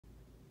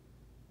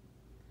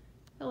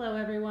Hello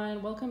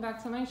everyone, welcome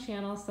back to my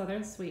channel,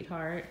 Southern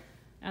Sweetheart.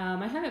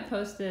 I haven't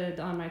posted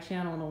on my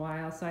channel in a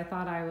while, so I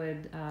thought I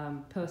would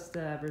post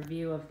a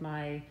review of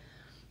my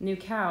new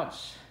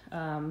couch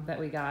that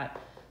we got.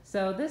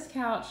 So this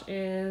couch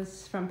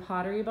is from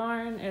Pottery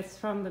Barn. It's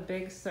from the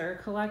Big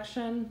Sur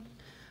collection.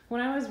 When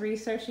I was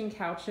researching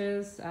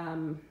couches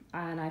and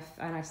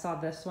I saw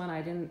this one,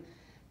 I didn't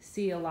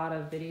see a lot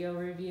of video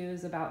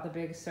reviews about the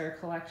Big Sur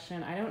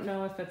collection. I don't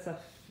know if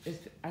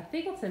I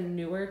think it's a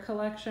newer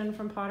collection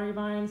from Pottery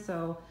Barn,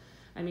 so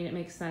I mean it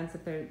makes sense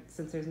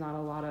since there's not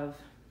a lot of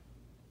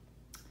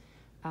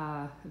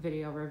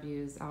video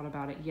reviews out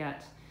about it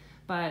yet.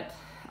 But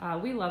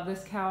we love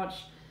this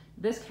couch.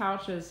 This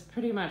couch is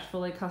pretty much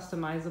fully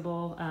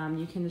customizable.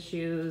 You can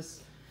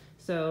choose,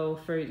 so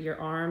for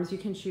your arms, you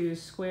can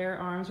choose square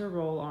arms or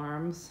roll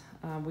arms.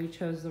 We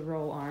chose the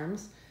roll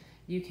arms.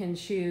 You can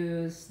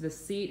choose the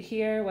seat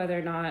here, whether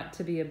or not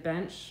to be a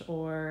bench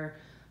or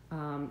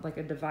like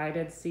a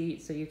divided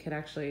seat, so you could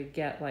actually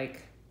get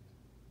like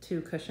two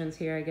cushions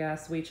here, I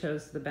guess. We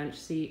chose the bench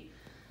seat.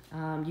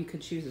 You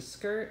could choose a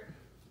skirt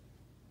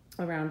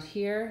around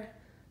here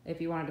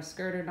if you wanted a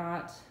skirt or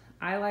not.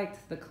 I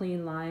liked the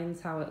clean lines,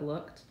 how it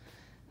looked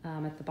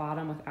at the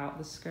bottom without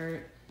the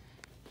skirt.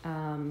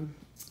 And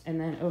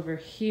then over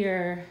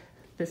here,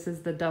 this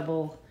is a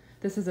double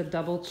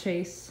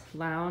chase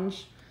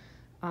lounge.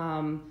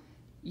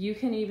 You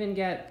can even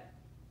get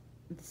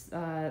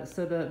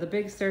so the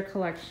Big Sur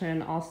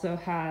collection also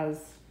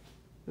has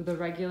the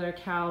regular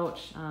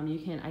couch.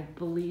 I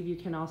believe you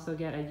can also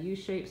get a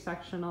U-shaped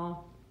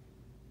sectional.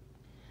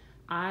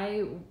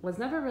 I was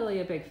never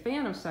really a big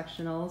fan of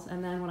sectionals,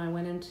 and then when I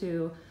went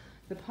into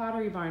the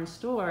Pottery Barn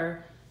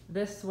store,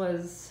 this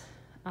one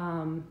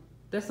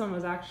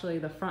was actually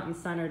the front and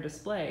center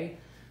display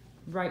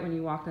right when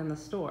you walked in the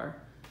store.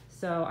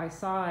 So I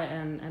saw it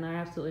and I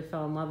absolutely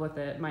fell in love with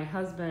it. My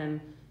husband,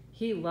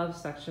 he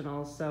loves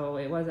sectionals, so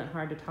it wasn't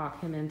hard to talk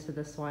him into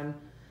this one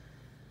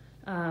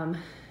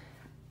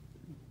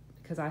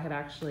because I had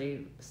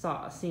actually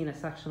seen a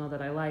sectional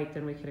that I liked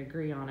and we could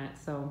agree on it.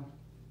 So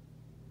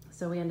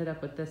we ended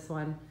up with this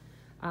one.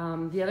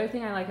 The other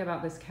thing I like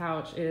about this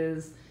couch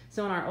is,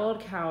 so in our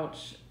old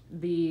couch,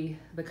 the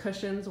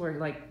cushions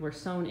were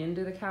sewn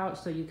into the couch,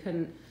 so you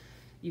couldn't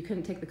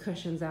take the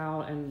cushions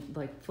out and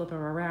like flip them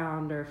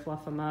around or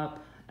fluff them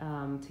up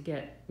to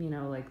get,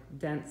 like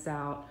dents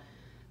out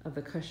of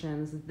the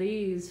cushions.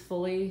 These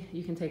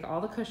you can take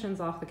all the cushions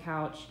off the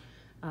couch,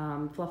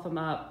 fluff them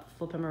up,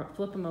 flip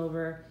them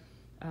over.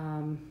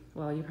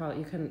 Well, you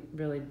couldn't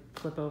really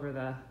flip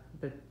over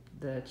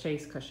the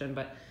chase cushion,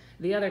 but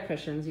the other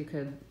cushions you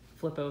could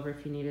flip over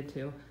if you needed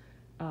to.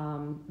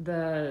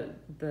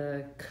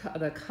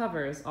 The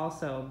covers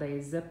also, they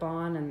zip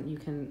on and you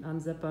can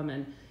unzip them,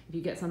 and if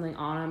you get something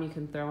on them, you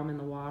can throw them in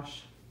the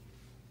wash.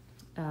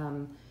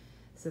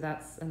 So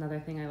that's another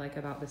thing I like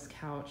about this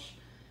couch.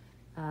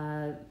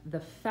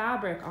 The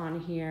fabric on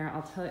here,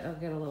 I'll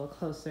get a little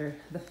closer.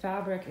 The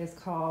fabric is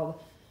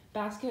called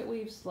Basket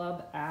Weave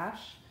Slub Ash,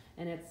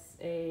 and it's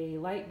a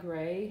light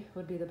gray,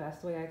 would be the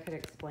best way I could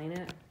explain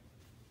it.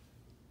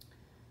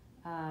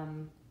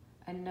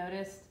 I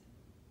noticed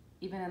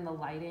even in the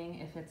lighting,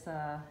 if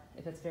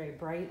it's very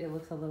bright, it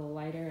looks a little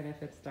lighter, and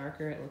if it's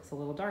darker, it looks a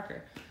little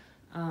darker.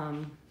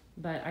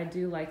 But I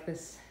do like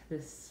this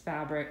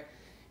fabric.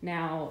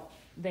 Now,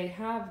 they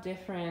have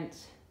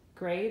different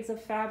grades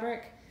of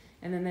fabric,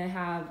 and then they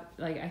have,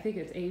 I think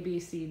it's A, B,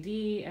 C,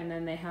 D, and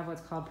then they have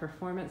what's called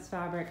performance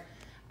fabric.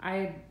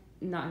 I'm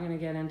not going to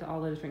get into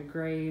all the different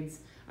grades.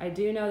 I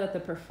do know that the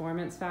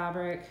performance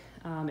fabric,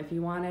 if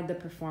you wanted the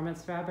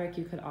performance fabric,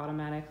 you could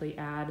automatically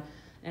add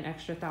an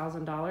extra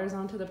 $1,000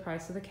 onto the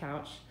price of the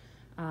couch.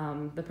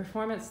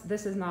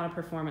 This is not a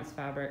performance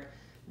fabric.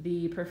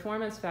 The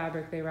performance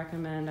fabric they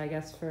recommend, I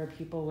guess, for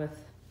people with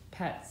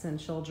pets and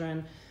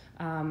children.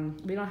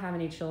 We don't have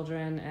any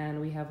children,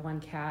 and we have one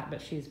cat,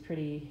 but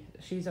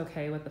she's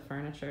okay with the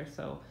furniture.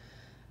 So,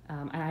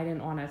 and I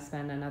didn't want to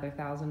spend another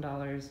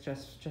 $1,000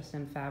 just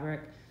in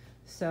fabric.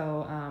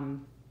 So,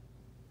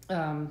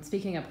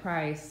 speaking of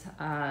price,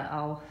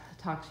 I'll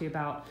talk to you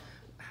about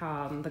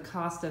the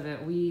cost of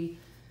it. We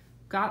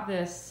got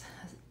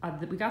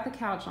the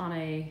couch on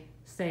a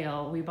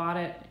sale. We bought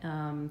it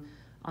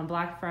on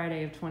Black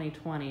Friday of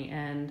 2020,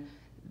 and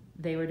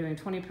they were doing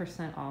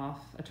 20% off,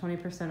 a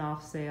 20%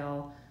 off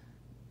sale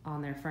on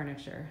their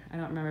furniture. I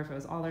don't remember if it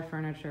was all their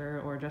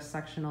furniture or just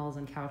sectionals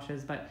and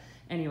couches, but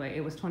anyway,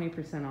 it was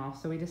 20% off.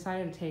 So we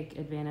decided to take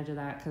advantage of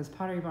that because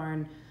Pottery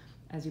Barn,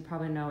 as you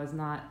probably know, is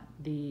not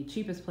the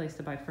cheapest place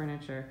to buy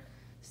furniture.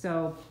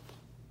 So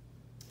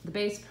the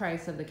base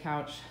price of the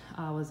couch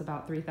was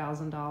about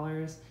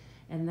 $3,000,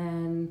 and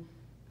then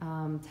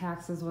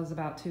taxes was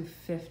about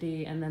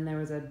 $250, and then there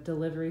was a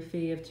delivery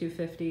fee of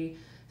 $250.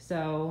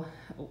 So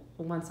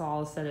once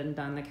all is said and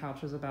done, the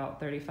couch was about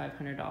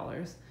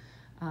 $3,500.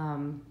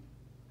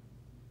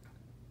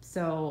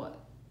 So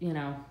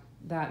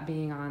that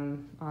being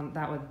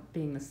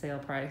being the sale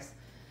price.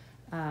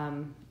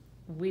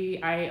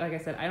 Like I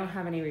said, I don't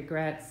have any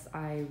regrets.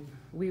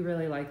 We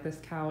really like this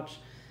couch.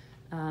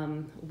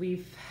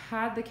 We've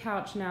had the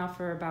couch now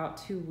for about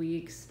 2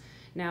 weeks.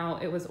 Now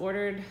it was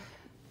ordered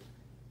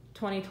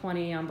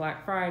 2020 on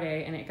Black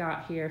Friday and it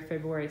got here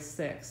February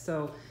 6th.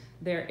 So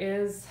there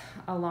is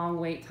a long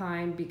wait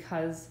time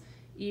because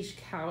each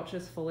couch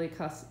is fully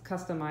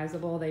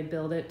customizable. They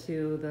build it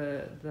to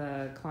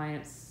the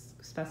client's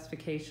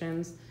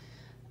specifications.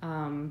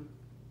 And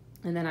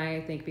then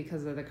I think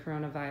because of the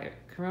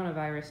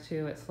coronavirus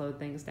too, it slowed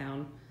things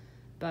down.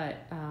 But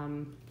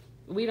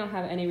we don't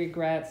have any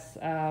regrets.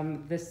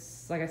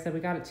 This, like I said, we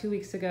got it 2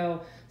 weeks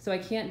ago, so I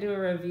can't do a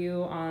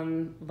review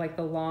on like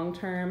the long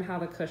term, how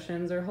the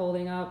cushions are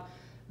holding up,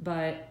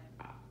 but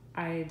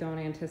I don't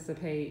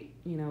anticipate,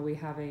 you know,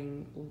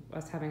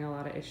 us having a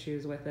lot of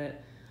issues with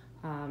it.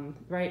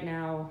 Right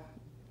now,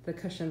 the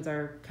cushions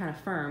are kind of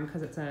firm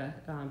because it's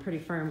pretty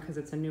firm because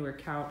it's a newer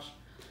couch.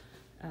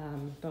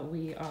 But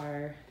we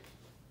are,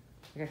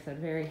 like I said,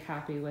 very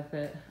happy with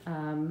it.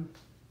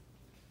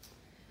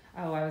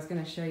 Oh, I was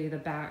going to show you the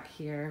back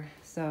here.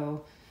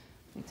 So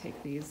let me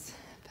take these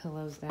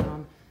pillows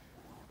down.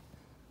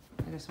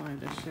 I just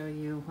wanted to show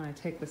you when I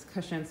take this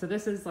cushion. So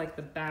this is like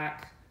the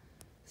back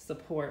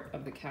support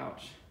of the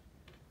couch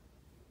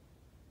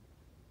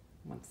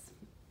once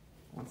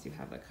you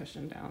have the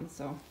cushion down.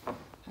 So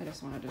I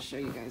just wanted to show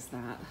you guys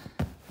that.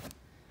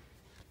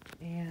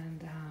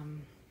 And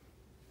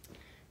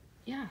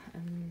yeah,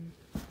 and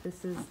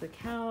this is the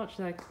couch.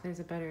 Like, there's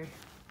a better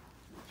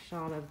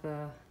shot of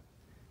the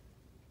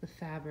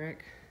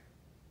fabric.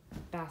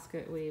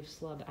 Basket Weave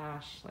Slub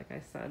Ash, like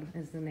I said,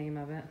 is the name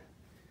of it.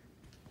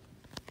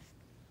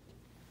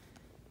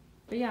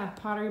 But yeah,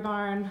 Pottery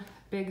Barn,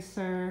 Big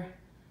Sur,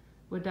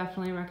 would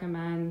definitely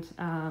recommend.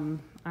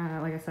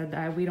 Like I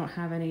said, we don't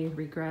have any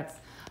regrets.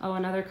 Oh,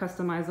 another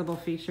customizable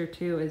feature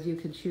too is you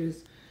could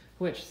choose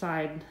which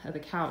side of the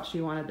couch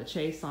you wanted the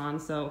chase on.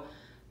 So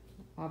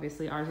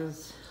obviously ours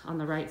is on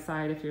the right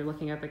side if you're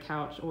looking at the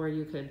couch, or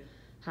you could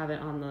have it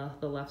on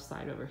the left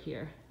side over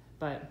here.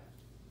 But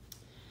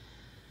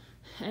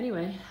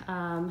anyway,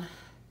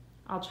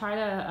 I'll try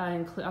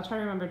to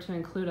remember to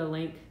include a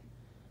link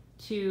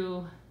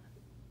to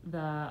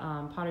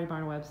the Pottery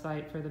Barn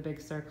website for the Big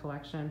Sur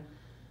collection.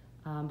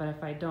 But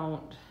if I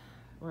don't,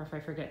 or if I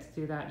forget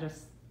to do that,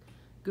 just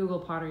Google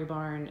Pottery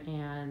Barn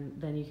and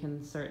then you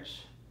can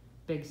search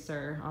Big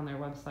Sur on their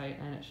website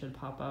and it should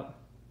pop up.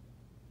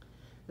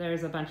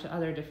 There's a bunch of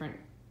other different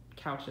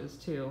couches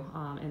too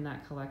in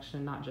that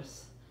collection, not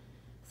just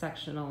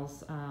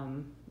sectionals,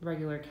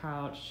 regular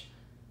couch,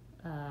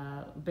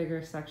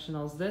 bigger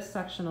sectionals. This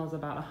sectional is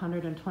about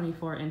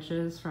 124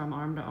 inches from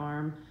arm to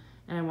arm,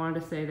 and I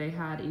wanted to say they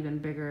had even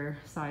bigger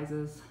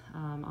sizes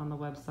on the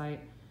website.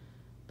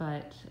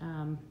 But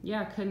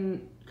yeah,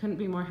 couldn't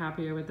be more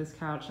happier with this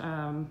couch.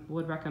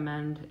 Would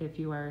recommend if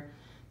you are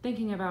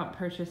thinking about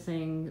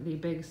purchasing the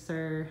Big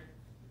Sur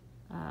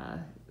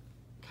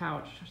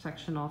couch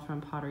sectional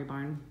from Pottery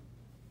Barn.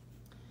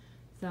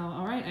 So,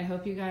 all right, I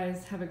hope you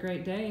guys have a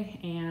great day,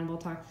 and we'll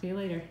talk to you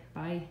later.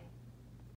 Bye.